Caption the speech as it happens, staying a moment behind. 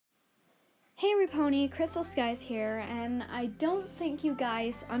Hey Repony, Crystal Skies here, and I don't think you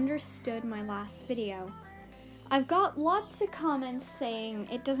guys understood my last video. I've got lots of comments saying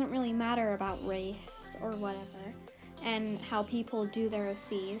it doesn't really matter about race or whatever, and how people do their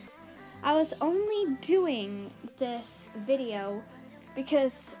OCs. I was only doing this video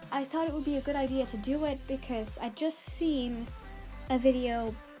because I thought it would be a good idea to do it because I'd just seen a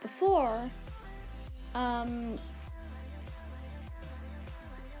video before,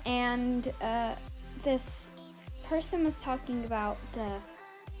 this person was talking about the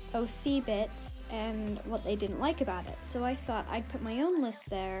OC bits and what they didn't like about it. So I thought I'd put my own list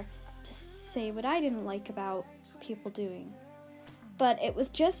there to say what I didn't like about people doing. But it was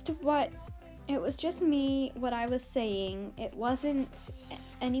just me, what I was saying. It wasn't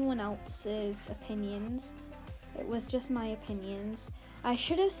anyone else's opinions. It was just my opinions. I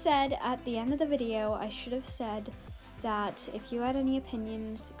should have said at the end of the video, I should have said that if you had any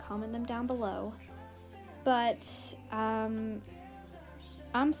opinions, comment them down below. But, I'm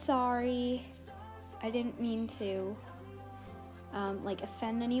sorry. I didn't mean to,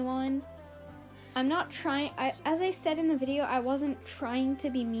 offend anyone. I'm not trying, as I said in the video, I wasn't trying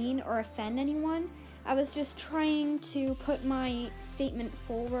to be mean or offend anyone. I was just trying to put my statement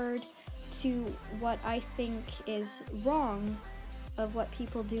forward to what I think is wrong of what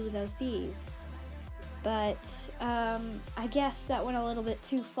people do with OCs. But, I guess that went a little bit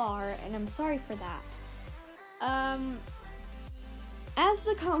too far, and I'm sorry for that. As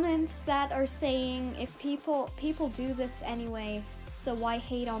the comments that are saying, if people do this anyway, so why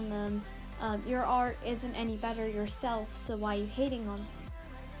hate on them? Your art isn't any better yourself, so why are you hating on them?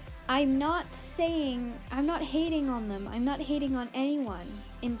 I'm not hating on them. I'm not hating on anyone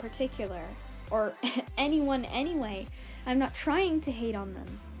in particular, or anyone anyway. I'm not trying to hate on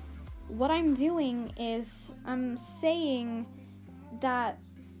them. What I'm doing is I'm saying that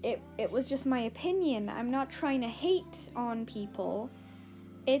it was just my opinion. I'm not trying to hate on people.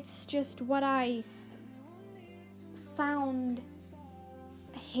 It's just what I found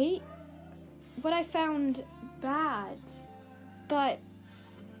bad. But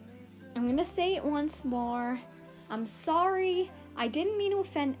I'm gonna say it once more. I'm sorry. I didn't mean to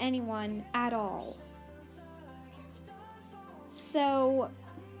offend anyone at all. So,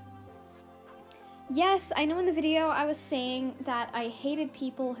 yes, I know in the video I was saying that I hated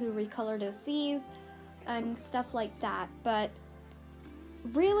people who recolored OCs and stuff like that, but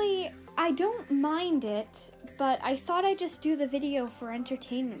really, I don't mind it, but I thought I'd just do the video for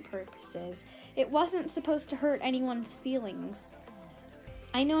entertainment purposes. It wasn't supposed to hurt anyone's feelings.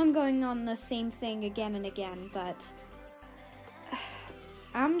 I know I'm going on the same thing again and again, but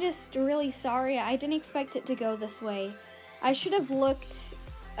I'm just really sorry. I didn't expect it to go this way. I should have looked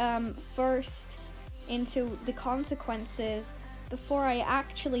first into the consequences before I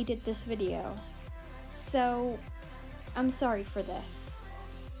actually did this video. So, I'm sorry for this.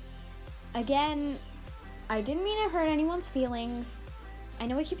 Again, I didn't mean to hurt anyone's feelings. I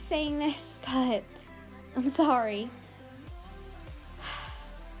know I keep saying this, but I'm sorry.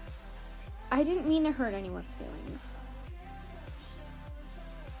 I didn't mean to hurt anyone's feelings.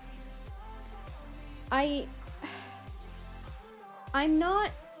 I'm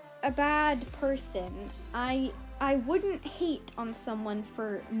not a bad person. I wouldn't hate on someone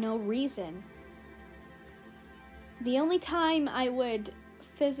for no reason. The only time I would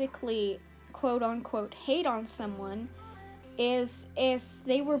physically, quote-unquote, hate on someone is if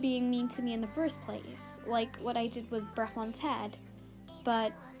they were being mean to me in the first place, like what I did with Breath on Ted.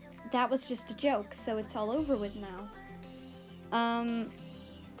 But that was just a joke, so it's all over with now. I'm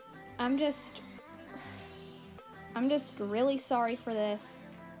just really sorry for this,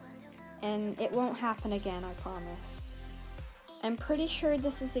 and it won't happen again, I promise. I'm pretty sure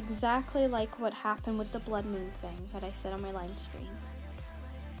this is exactly like what happened with the Blood Moon thing that I said on my live stream.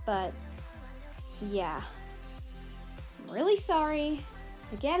 But, yeah. I'm really sorry.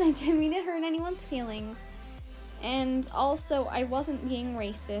 Again, I didn't mean to hurt anyone's feelings. And also, I wasn't being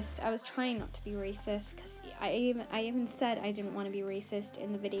racist. I was trying not to be racist, because I even said I didn't want to be racist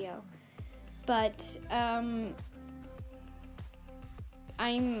in the video. But,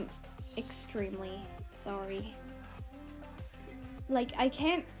 I'm extremely sorry. Like, I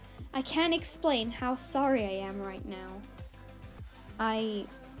can't explain how sorry I am right now. I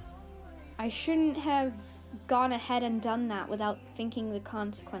shouldn't have gone ahead and done that without thinking the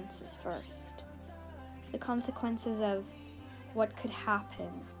consequences first. The consequences of what could happen.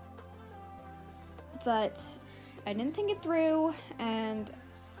 But I didn't think it through, and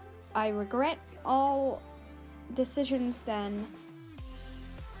I regret all decisions then.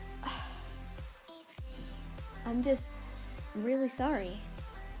 I'm just really sorry.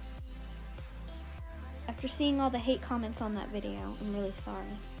 After seeing all the hate comments on that video, I'm really sorry.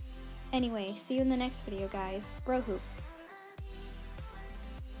 Anyway, see you in the next video, guys. Bro hoop.